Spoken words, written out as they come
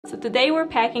So today we're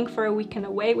packing for a weekend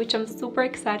away, which I'm super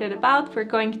excited about. We're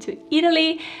going to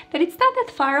Italy, that it's not that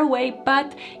far away,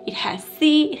 but it has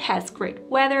sea, it has great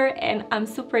weather, and I'm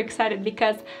super excited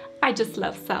because I just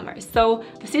love summer. So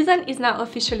the season is now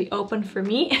officially open for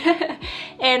me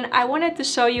and I wanted to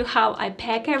show you how I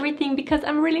pack everything because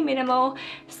I'm really minimal.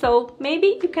 So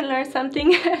maybe you can learn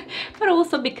something, but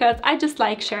also because I just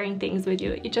like sharing things with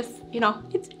you. It just, you know,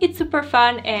 it's super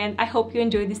fun, and I hope you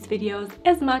enjoy these videos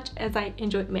as much as I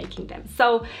enjoy making them.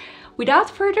 So without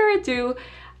further ado,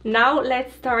 now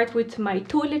let's start with my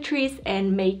toiletries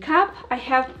and makeup. I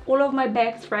have all of my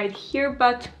bags right here,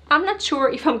 but I'm not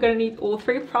sure if I'm gonna need all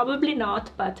three, probably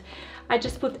not, but I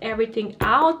just put everything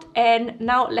out, and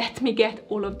now let me get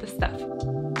all of the stuff.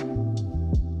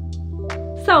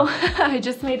 So I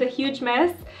just made a huge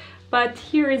mess, but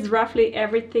here is roughly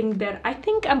everything that I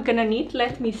think I'm gonna need.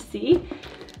 Let me see.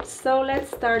 So let's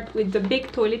start with the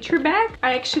big toiletry bag.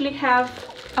 I actually have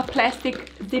a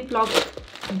plastic Ziploc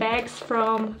bags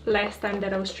from last time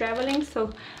that I was traveling,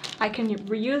 so I can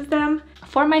reuse them.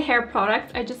 For my hair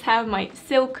products, I just have my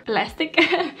silk elastic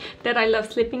that I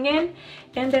love slipping in,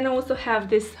 and then I also have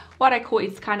this, what I call,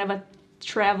 it's kind of a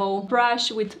travel brush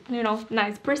with, you know,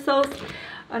 nice bristles,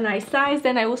 a nice size.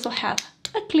 Then I also have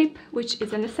a clip, which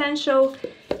is an essential.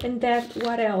 And then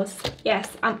what else? Yes,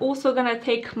 I'm also gonna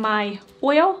take my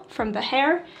oil from the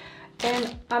hair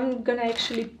and I'm gonna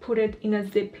actually put it in a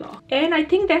Ziploc. And I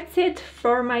think that's it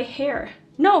for my hair.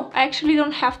 No, I actually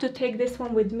don't have to take this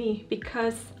one with me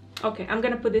because, okay, I'm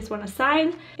gonna put this one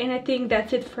aside. And I think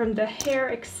that's it from the hair,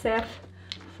 except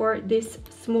for this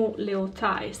small little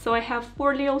tie. So I have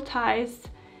 4 little ties.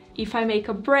 If I make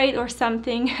a braid or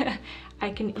something,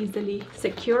 I can easily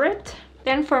secure it.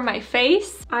 Then for my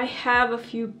face, I have a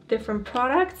few different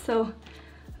products. So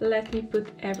let me put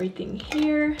everything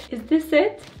here. Is this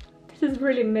it? This is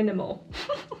really minimal.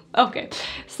 Okay,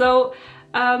 so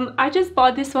I just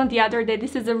bought this one the other day.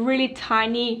 This is a really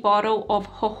tiny bottle of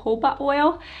jojoba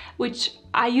oil, which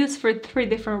I use for 3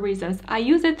 different reasons. I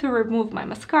use it to remove my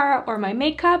mascara or my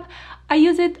makeup. I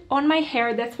use it on my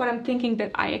hair. That's what I'm thinking,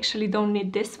 that I actually don't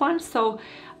need this one. So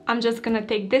I'm just gonna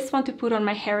take this one to put on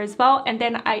my hair as well. And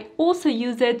then I also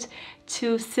use it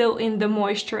to seal in the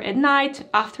moisture at night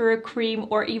after a cream,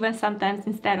 or even sometimes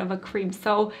instead of a cream.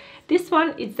 So this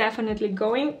one is definitely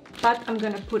going, but I'm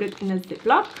gonna put it in a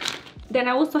Ziploc. Then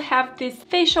I also have this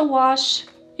facial wash.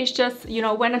 It's just, you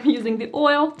know, when I'm using the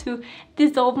oil to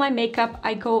dissolve my makeup,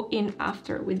 I go in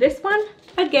after with this one.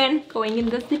 Again, going in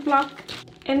the Ziploc.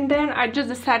 And then I just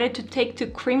decided to take 2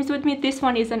 creams with me. This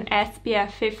one is an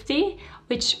SPF 50,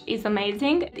 which is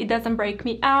amazing. It doesn't break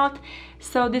me out.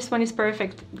 So this one is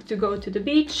perfect to go to the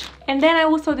beach. And then I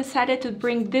also decided to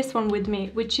bring this one with me,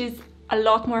 which is a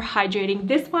lot more hydrating.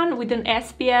 This one with an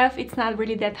SPF, it's not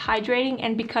really that hydrating.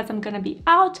 And because I'm gonna be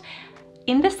out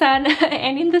in the sun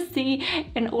and in the sea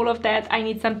and all of that, I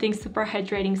need something super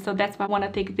hydrating. So that's why I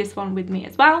wanna take this one with me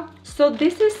as well. So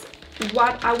this is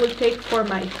what I will take for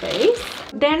my face.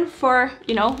 Then for,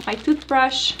 you know, my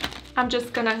toothbrush, I'm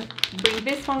just gonna bring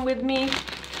this one with me.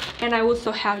 And I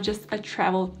also have just a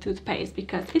travel toothpaste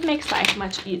because it makes life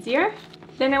much easier.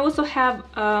 Then I also have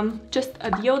just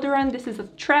a deodorant. This is a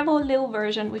travel little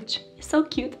version, which is so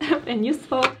cute and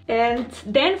useful. And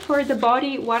then for the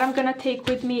body, what I'm gonna take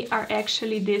with me are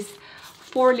actually these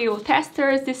 4 little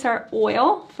testers. These are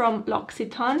oil from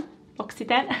L'Occitane.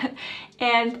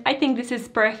 And I think this is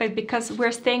perfect because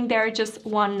we're staying there just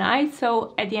 1 night.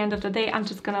 So at the end of the day, I'm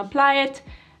just gonna apply it.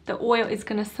 The oil is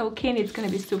gonna soak in, it's gonna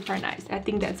be super nice. I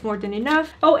think that's more than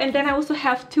enough. Oh, and then I also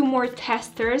have 2 more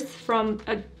testers from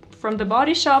the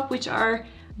Body Shop, which are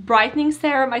brightening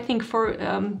serum, I think for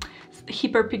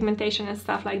hyperpigmentation and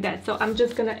stuff like that. So I'm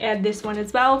just gonna add this one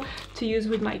as well to use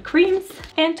with my creams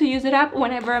and to use it up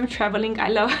whenever I'm traveling. I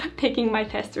love taking my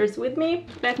testers with me.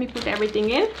 Let me put everything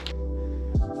in.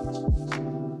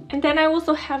 And then I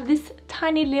also have this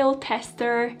tiny little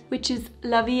tester, which is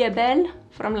La Vie est Belle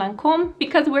from Lancome.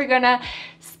 Because we're gonna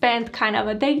spend kind of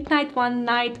a date night 1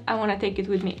 night, I wanna take it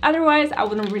with me. Otherwise, I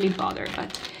wouldn't really bother,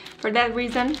 but for that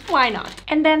reason, why not?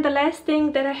 And then the last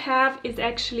thing that I have is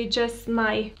actually just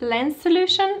my lens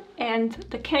solution and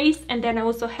the case. And then I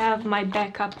also have my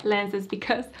backup lenses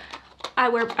because I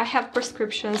have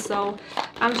prescriptions, so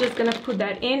I'm just gonna put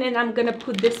that in, and I'm gonna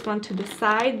put this one to the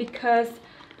side because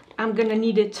I'm gonna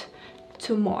need it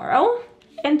tomorrow.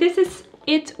 And this is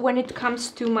it when it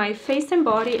comes to my face and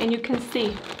body, and you can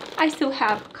see I still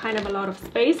have kind of a lot of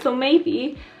space, so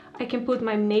maybe I can put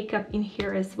my makeup in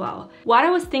here as well. What I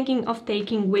was thinking of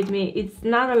taking with me, it's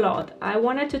not a lot. I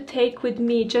wanted to take with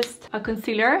me just a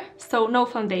concealer, so no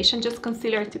foundation, just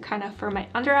concealer to kind of for my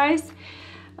under eyes.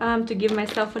 to give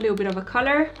myself a little bit of a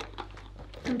color.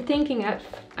 I'm thinking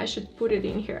I should put it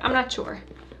in here. I'm not sure.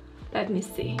 Let me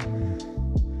see.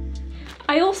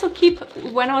 I also keep,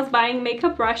 when I was buying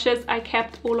makeup brushes, I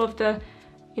kept all of the,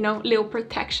 you know, little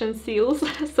protection seals.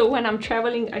 So when I'm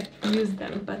traveling, I use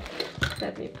them, but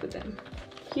let me put them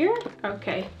here.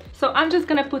 Okay. So I'm just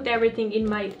gonna put everything in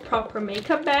my proper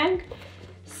makeup bag.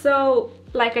 So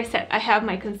like I said, I have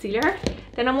my concealer.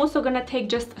 Then I'm also gonna take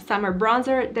just a summer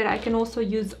bronzer that I can also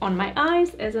use on my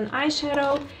eyes as an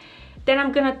eyeshadow. Then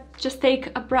I'm gonna just take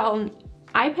a brown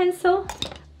eye pencil,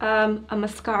 a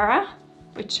mascara,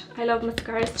 which I love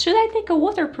mascaras. Should I take a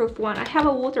waterproof one? I have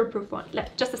a waterproof one.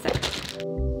 Just a second.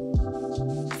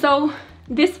 So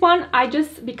this one,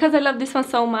 because I love this one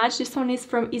so much, this one is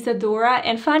from Isadora,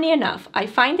 and funny enough, I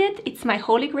find it's my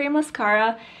holy grail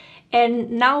mascara,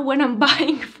 and now when I'm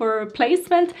buying for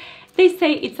replacement, they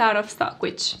say it's out of stock,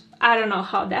 which I don't know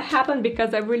how that happened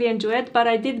because I really enjoy it, but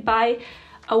I did buy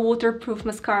a waterproof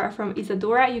mascara from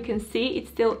Isadora. You can see it's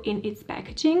still in its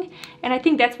packaging, and I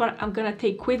think that's what I'm gonna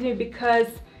take with me because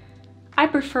I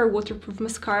prefer waterproof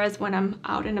mascaras when I'm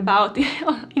out and about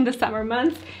in the summer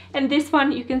months. And this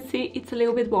one, you can see it's a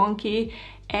little bit wonky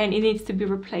and it needs to be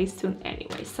replaced soon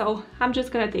anyway. So I'm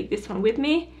just gonna take this one with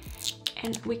me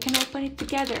and we can open it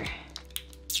together.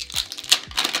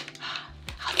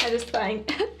 How satisfying.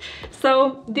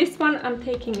 So this one I'm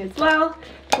taking as well,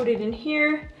 put it in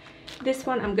here. This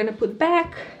one I'm gonna put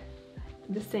back,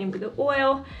 the same with the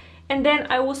oil. And then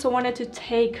I also wanted to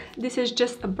take, this is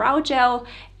just a brow gel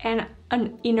and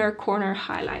an inner corner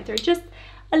highlighter. Just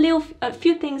a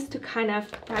few things to kind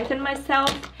of brighten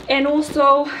myself. And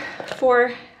also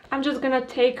I'm just gonna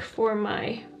take for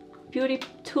my beauty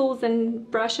tools and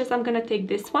brushes, I'm gonna take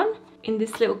this one in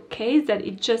this little case that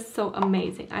it's just so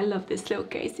amazing. I love this little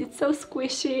case. It's so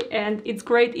squishy and it's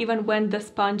great even when the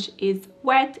sponge is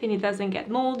wet and it doesn't get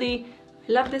moldy.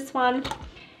 I love this one.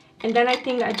 And then I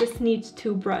think I just need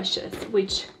two brushes,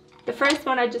 which the first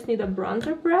one I just need a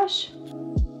bronzer brush.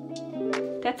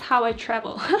 That's how I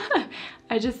travel.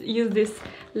 I just use these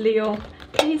little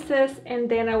cases, and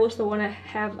then I also want to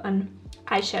have an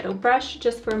eyeshadow brush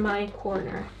just for my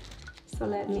corner. So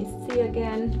let me see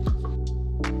again.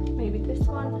 Maybe this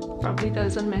one. Probably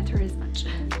doesn't matter as much.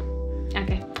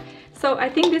 Okay, so I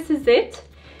think this is it.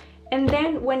 And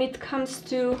then when it comes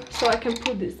to, so I can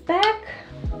put this back.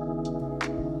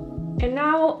 And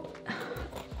now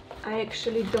I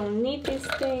actually don't need these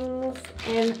things,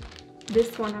 and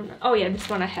this one oh yeah, this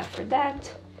one I have for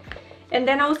that. And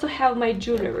then I also have my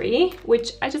jewelry,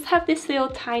 which I just have this little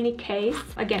tiny case,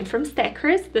 again from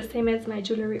Stackers, the same as my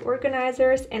jewelry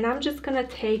organizers. And I'm just gonna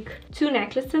take two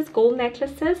necklaces, gold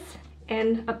necklaces,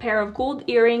 and a pair of gold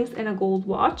earrings and a gold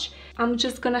watch. I'm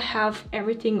just gonna have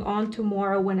everything on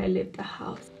tomorrow when I leave the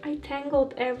house. I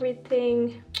tangled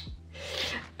everything.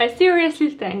 I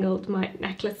seriously tangled my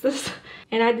necklaces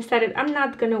and I decided I'm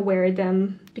not gonna wear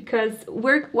them because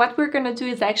what we're gonna do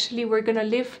is actually we're gonna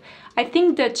leave. I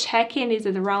think the check-in is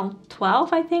at around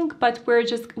 12, I think, but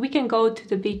we can go to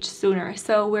the beach sooner.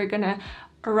 So we're gonna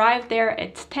arrive there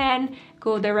at 10,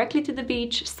 go directly to the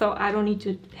beach, so I don't need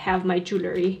to have my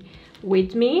jewelry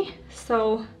with me.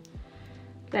 So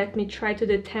let me try to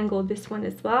detangle this one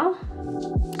as well.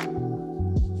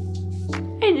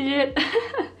 I did it.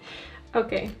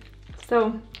 Okay,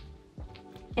 so,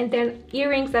 and then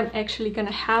earrings I'm actually gonna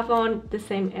have on the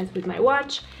same as with my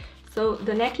watch. So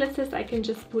the necklaces, I can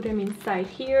just put them inside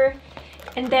here.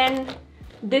 And then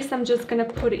this I'm just gonna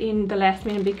put in the last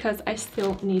minute because I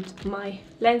still need my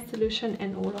lens solution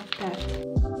and all of that.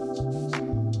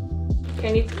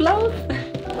 Can it close?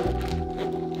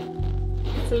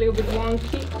 It's a little bit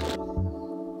wonky.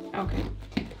 Okay,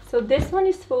 so this one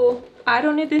is full. I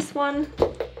don't need this one.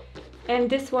 And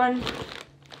this one,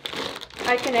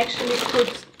 I can actually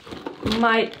put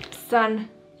my sun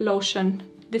lotion.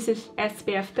 This is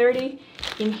SPF 30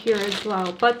 in here as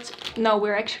well. But no,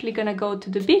 we're actually gonna go to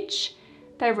the beach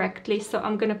directly. So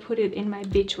I'm gonna put it in my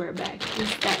beachwear bag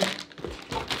instead.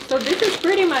 So this is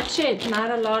pretty much it.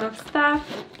 Not a lot of stuff.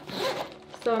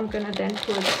 So I'm gonna then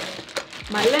put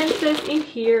my lenses in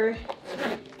here.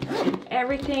 And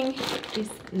everything is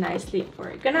nicely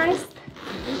organized.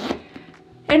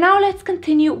 And now let's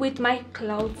continue with my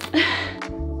clothes.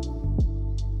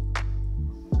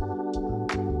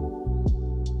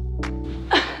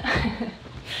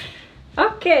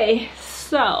 Okay,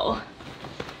 so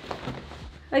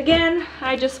again,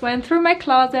 I just went through my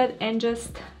closet and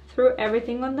just threw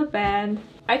everything on the bed.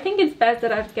 I think it's best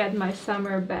that I've got my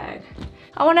summer bag.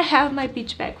 I want to have my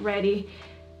beach bag ready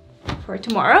for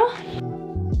tomorrow.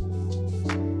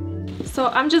 So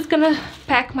I'm just gonna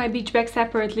pack my beach bag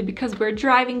separately because we're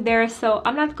driving there, so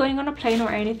I'm not going on a plane or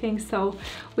anything, so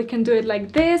we can do it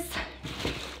like this.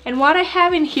 And what I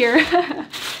have in here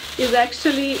is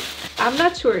actually, I'm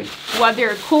not sure what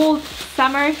they're called,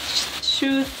 summer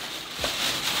shoes,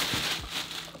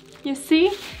 you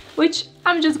see, which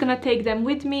I'm just gonna take them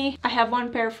with me. I have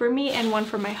one pair for me and one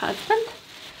for my husband,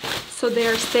 so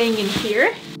they're staying in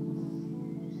here.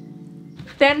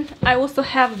 Then I also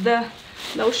have the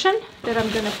lotion that I'm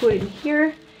gonna put in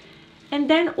here, and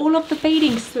then all of the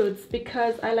bathing suits,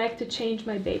 because I like to change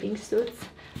my bathing suits.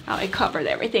 Now I covered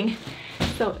everything,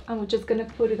 so I'm just gonna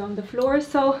put it on the floor.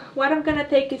 So what I'm gonna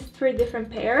take is 3 different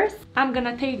pairs. I'm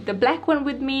gonna take the black one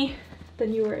with me, the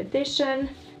newer edition.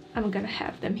 I'm gonna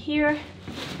have them here.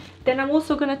 Then I'm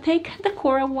also gonna take the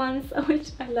coral ones, which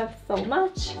I love so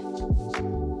much.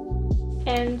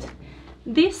 And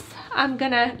this I'm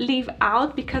gonna leave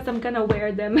out because I'm gonna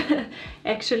wear them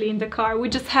actually in the car. We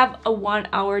just have a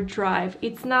 1-hour drive.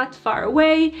 It's not far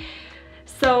away,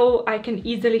 so I can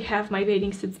easily have my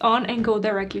bathing suits on and go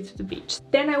directly to the beach.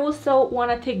 Then I also want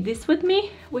to take this with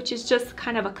me, which is just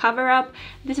kind of a cover up.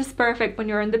 This is perfect when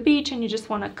you're on the beach and you just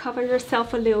want to cover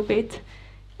yourself a little bit.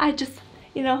 I just,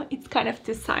 you know, it's kind of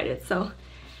two-sided, so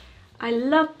I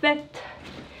love it.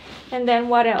 And then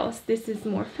what else? This is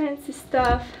more fancy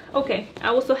stuff. Okay, I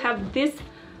also have this.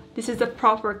 This is a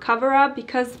proper cover-up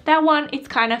because that one, it's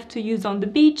kind of to use on the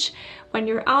beach when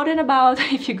you're out and about,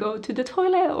 if you go to the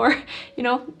toilet or, you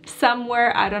know,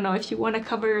 somewhere, I don't know, if you want to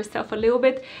cover yourself a little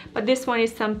bit. But this one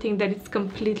is something that it's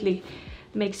completely,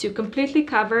 makes you completely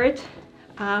covered.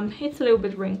 It's a little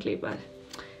bit wrinkly, but,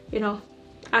 you know,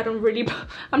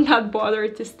 I'm not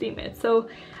bothered to steam it. So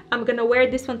I'm gonna wear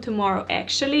this one tomorrow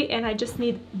actually, and I just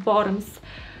need bottoms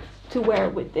to wear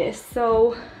with this.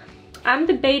 So I'm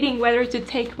debating whether to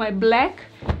take my black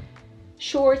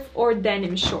shorts or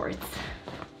denim shorts.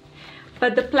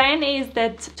 But the plan is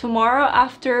that tomorrow,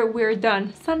 after we're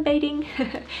done sunbathing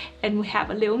and we have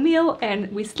a little meal and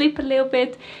we sleep a little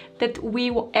bit, that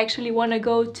we actually want to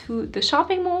go to the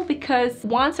shopping mall, because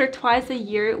once or twice a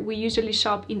year we usually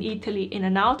shop in Italy in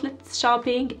an outlet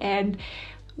shopping, and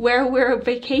where we're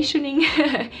vacationing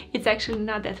it's actually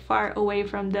not that far away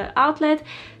from the outlet.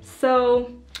 So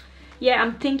yeah,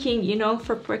 I'm thinking, you know,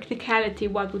 for practicality,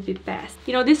 what would be best.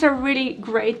 You know, these are really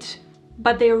great,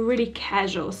 but they're really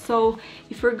casual. So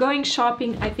if we're going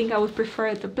shopping, I think I would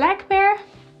prefer the black pair,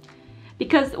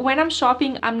 because when I'm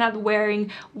shopping, I'm not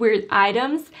wearing weird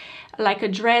items like a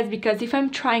dress, because if I'm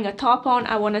trying a top on,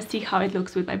 I want to see how it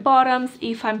looks with my bottoms.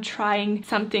 If I'm trying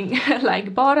something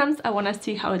like bottoms, I want to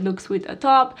see how it looks with a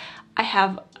top. I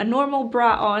have a normal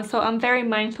bra on, so I'm very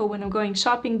mindful when I'm going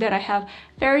shopping that I have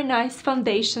very nice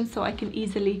foundation so I can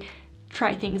easily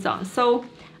try things on. So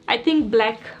I think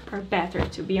black are better,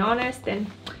 to be honest, and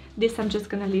this I'm just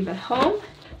gonna leave at home.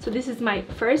 So this is my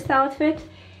first outfit.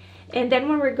 And then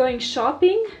when we're going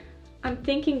shopping, I'm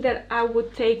thinking that I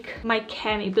would take my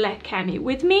cami, black cami,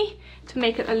 with me to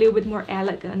make it a little bit more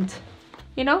elegant.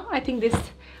 You know, I think this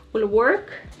will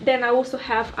work. Then I also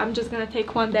have, I'm just gonna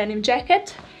take one denim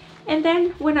jacket. And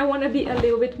then when I want to be a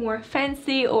little bit more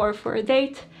fancy, or for a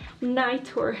date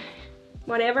night or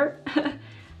whatever,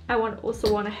 I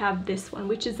also want to have this one,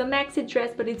 which is a maxi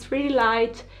dress, but it's really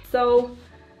light. So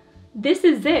this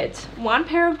is it. One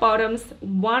pair of bottoms,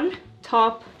 one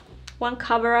top, one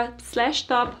cover up /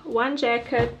 top, one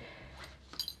jacket,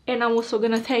 and I'm also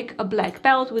gonna take a black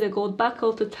belt with a gold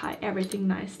buckle to tie everything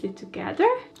nicely together.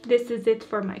 This is it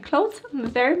for my clothes. I'm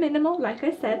very minimal, like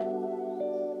I said.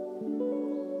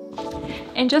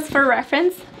 And just for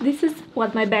reference, this is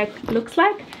what my bag looks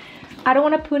like. I don't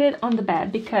want to put it on the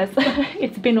bed because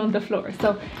it's been on the floor,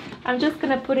 so I'm just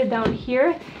gonna put it down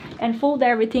here and fold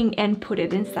everything and put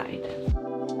it inside.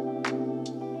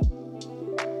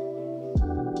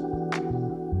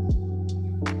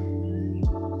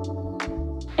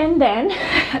 And then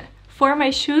for my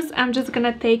shoes, I'm just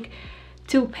gonna take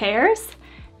 2 pairs.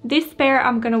 This pair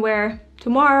I'm gonna wear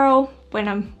tomorrow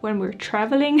when we're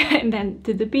traveling and then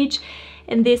to the beach,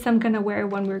 and this I'm gonna wear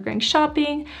when we're going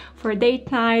shopping for a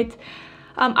date night.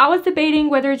 I was debating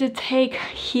whether to take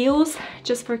heels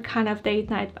just for kind of date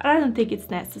night, but I don't think it's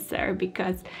necessary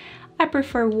because I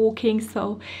prefer walking.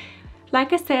 So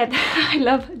like I said, I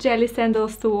love jelly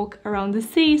sandals to walk around the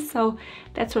sea, so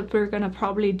that's what we're gonna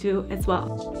probably do as well.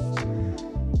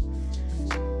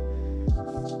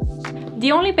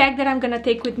 The only bag that I'm gonna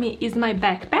take with me is my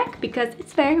backpack because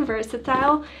it's very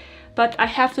versatile, but I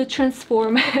have to transfer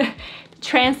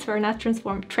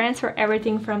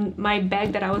everything from my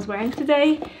bag that I was wearing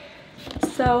today.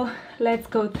 So let's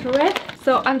go through it.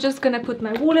 So I'm just gonna put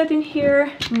my wallet in here,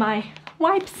 my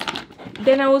wipes,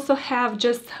 Then I also have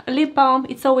just a lip balm.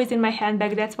 It's always in my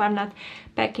handbag, that's why I'm not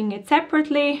packing it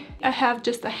separately. I have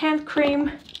just a hand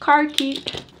cream, car key.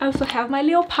 I also have my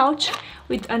little pouch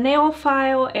with a nail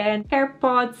file and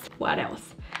AirPods. What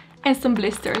else? And some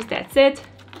blisters, that's it.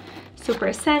 Super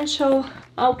essential.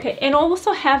 Okay, and I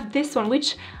also have this one,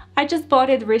 which I just bought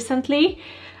it recently.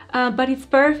 But it's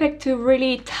perfect to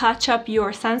really touch up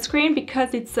your sunscreen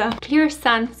because it's a clear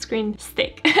sunscreen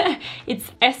stick.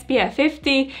 It's SPF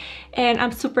 50 and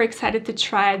I'm super excited to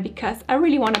try it because I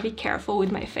really want to be careful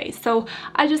with my face. So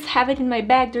I just have it in my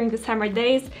bag during the summer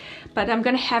days, but I'm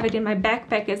gonna have it in my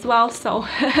backpack as well, so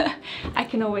I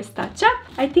can always touch up.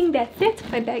 I think that's it.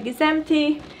 My bag is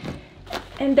empty.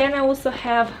 And then I also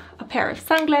have a pair of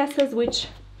sunglasses, which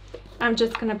I'm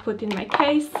just gonna put in my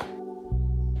case.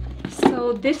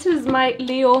 So this is my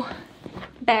little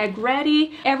bag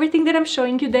ready. Everything that I'm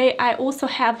showing you today, I also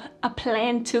have a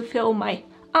plan to film my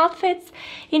outfits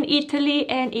in Italy,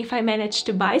 and if I manage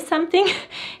to buy something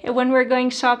when we're going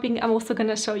shopping, I'm also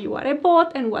gonna show you what I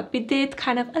bought and what we did,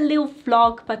 kind of a little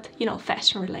vlog, but you know,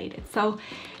 fashion related. So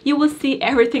you will see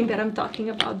everything that I'm talking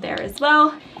about there as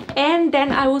well. And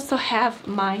then I also have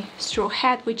my straw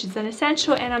hat, which is an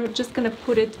essential, and I'm just gonna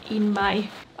put it in my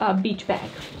beach bag.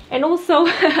 And also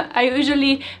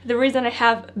the reason I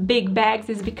have big bags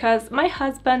is because my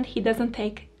husband, he doesn't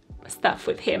take stuff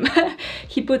with him.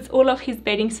 He puts all of his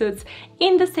bathing suits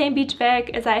in the same beach bag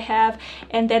as I have,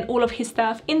 and then all of his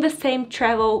stuff in the same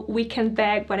travel weekend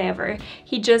bag, whatever.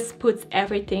 He just puts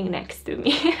everything next to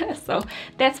me. So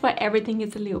that's why everything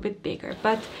is a little bit bigger,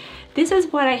 but this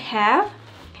is what I have.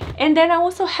 And then I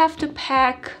also have to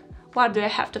pack, what do I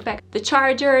have to pack? The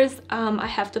chargers. I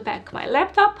have to pack my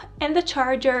laptop and the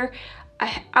charger.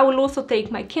 I will also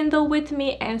take my Kindle with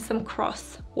me and some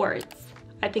crosswords.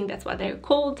 I think that's what they're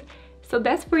called. So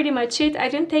that's pretty much it. I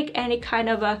didn't take any kind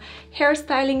of a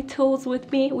hairstyling tools with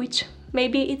me, which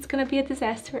maybe it's gonna be a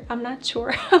disaster. I'm not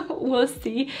sure. We'll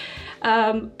see.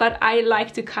 But I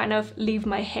like to kind of leave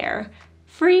my hair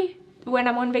free. When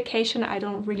I'm on vacation, I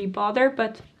don't really bother,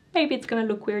 but maybe it's gonna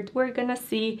look weird. We're gonna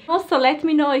see. Also, let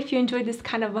me know if you enjoy this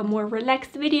kind of a more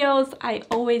relaxed videos. I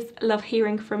always love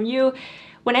hearing from you.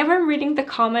 Whenever I'm reading the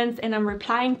comments and I'm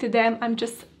replying to them, I'm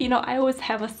just, you know, I always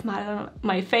have a smile on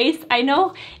my face. I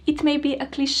know it may be a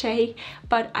cliche,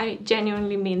 but I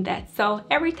genuinely mean that. So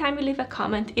every time you leave a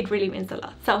comment, it really means a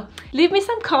lot. So leave me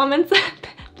some comments,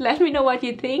 let me know what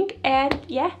you think, and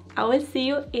yeah, I will see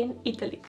you in Italy.